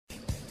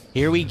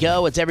Here we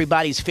go. It's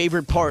everybody's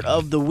favorite part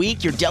of the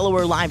week, your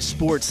Delaware Live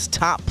Sports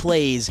top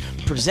plays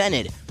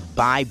presented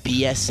by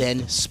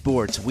BSN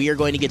Sports. We are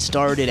going to get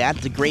started at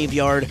the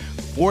graveyard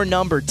for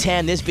number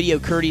 10. This video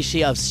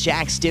courtesy of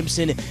Shaq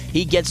Stimson.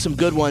 He gets some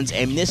good ones,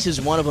 and this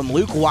is one of them.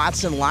 Luke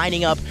Watson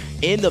lining up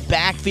in the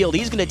backfield.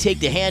 He's going to take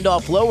the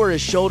handoff, lower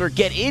his shoulder,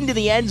 get into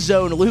the end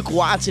zone. Luke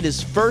Watson,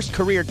 his first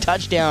career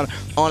touchdown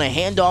on a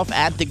handoff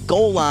at the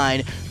goal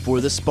line for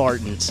the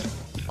Spartans.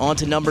 On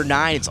to number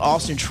 9, it's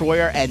Austin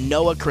Troyer and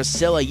Noah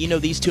Crisilla. You know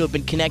these two have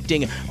been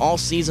connecting all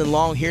season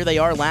long. Here they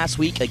are last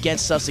week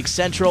against Sussex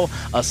Central.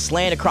 A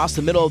slant across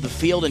the middle of the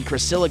field, and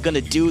Crisilla going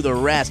to do the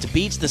rest.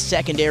 Beats the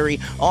secondary,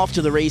 off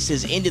to the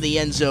races, into the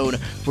end zone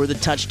for the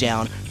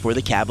touchdown for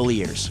the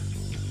Cavaliers.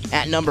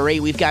 At number 8,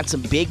 we've got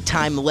some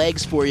big-time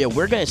legs for you.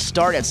 We're going to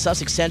start at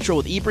Sussex Central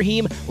with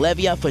Ibrahim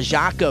Levia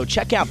Fajako.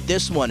 Check out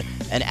this one,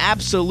 an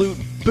absolute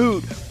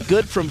boot.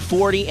 Good from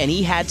 40, and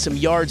he had some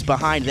yards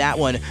behind that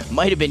one.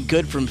 Might have been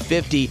good from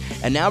 50.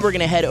 And now we're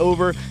going to head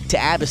over to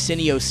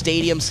Abyssinia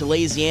Stadium,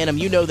 Salesianum.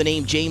 You know the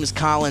name James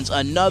Collins.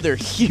 Another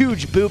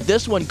huge boot.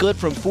 This one good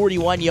from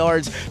 41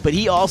 yards, but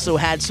he also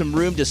had some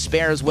room to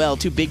spare as well.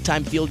 2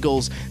 big-time field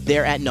goals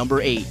there at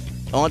number 8.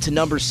 On to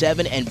number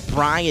 7, and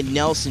Brian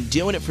Nelson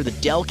doing it for the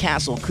Del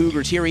Castle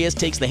Cougars. Here he is,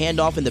 takes the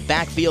handoff in the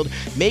backfield,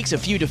 makes a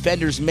few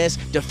defenders miss.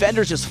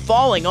 Defenders just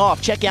falling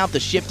off. Check out the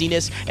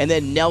shiftiness, and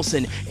then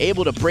Nelson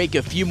able to break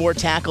a few more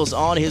tackles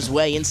on his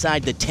way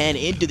inside the 10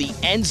 into the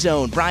end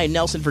zone. Brian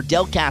Nelson for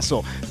Del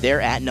Castle there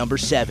at number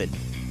 7.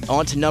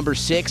 On to number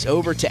 6,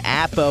 over to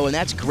Apo, and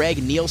that's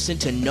Greg Nielsen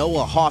to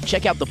Noah Hoff.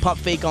 Check out the pump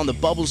fake on the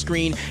bubble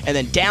screen, and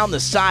then down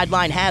the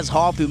sideline has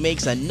Hoff, who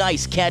makes a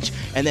nice catch,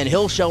 and then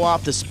he'll show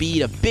off the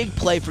speed. A big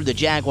play for the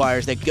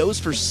Jaguars that goes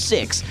for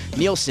 6.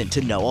 Nielsen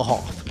to Noah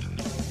Hoff.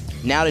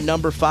 Now to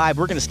number 5,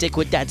 we're going to stick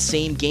with that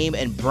same game,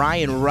 and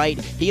Brian Wright,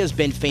 he has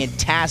been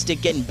fantastic,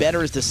 getting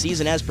better as the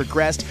season has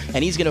progressed,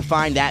 and he's going to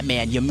find that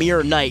man,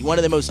 Yamir Knight, one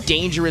of the most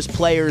dangerous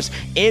players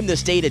in the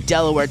state of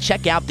Delaware.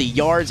 Check out the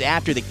yards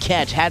after the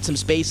catch, had some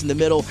space in the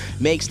middle,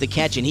 makes the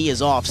catch, and he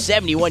is off.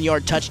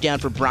 71-yard touchdown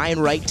for Brian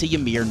Wright to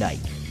Yamir Knight.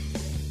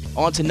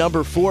 On to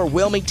number 4,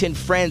 Wilmington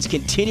Friends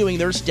continuing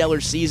their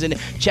stellar season.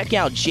 Check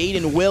out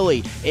Jaden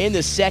Willie in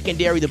the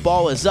secondary. The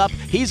ball is up.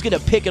 He's going to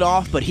pick it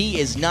off, but he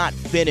is not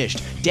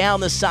finished. Down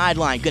the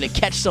sideline, going to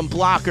catch some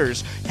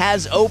blockers.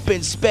 Has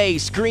open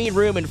space, green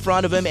room in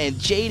front of him, and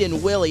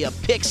Jaden Willie, a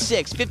pick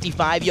 6,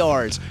 55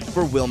 yards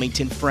for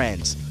Wilmington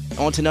Friends.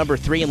 On to number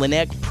 3, and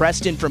Lynette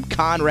Preston from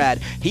Conrad.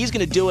 He's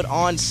going to do it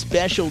on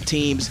special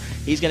teams.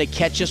 He's going to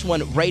catch this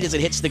one right as it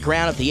hits the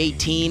ground at the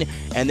 18,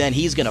 and then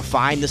he's going to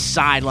find the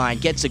sideline.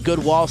 Gets a good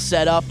wall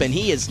set up, and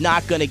he is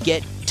not going to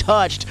get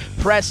touched.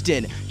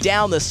 Preston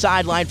down the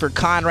sideline for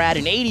Conrad.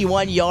 An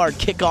 81-yard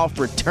kickoff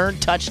return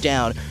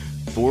touchdown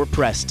for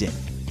Preston.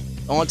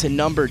 On to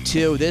number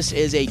 2. This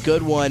is a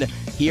good one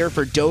here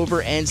for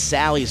Dover and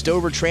Sally's.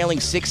 Dover trailing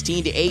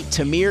 16-8.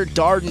 Tamir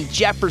Darden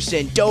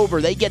Jefferson.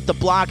 Dover, they get the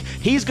block.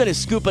 He's going to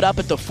scoop it up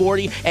at the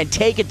 40 and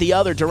take it the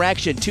other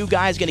direction. 2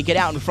 guys going to get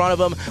out in front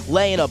of him,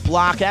 laying a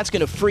block. That's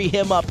going to free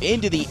him up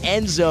into the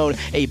end zone.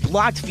 A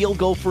blocked field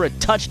goal for a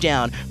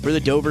touchdown for the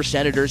Dover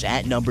Senators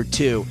at number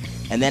 2.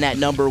 And then at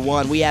number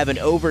 1, we have an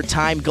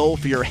overtime goal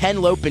for your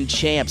Henlopen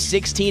champs.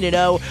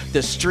 16-0.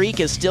 The streak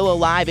is still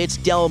alive. It's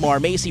Delmar.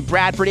 Macy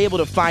Bradford able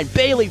to find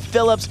Bailey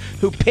Phillips,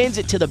 who pins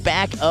it to the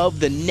back of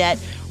the net.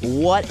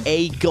 What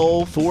a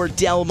goal for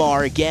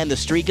Delmar. Again, the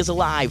streak is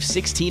alive.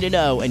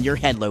 16-0, and your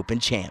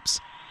Henlopen champs.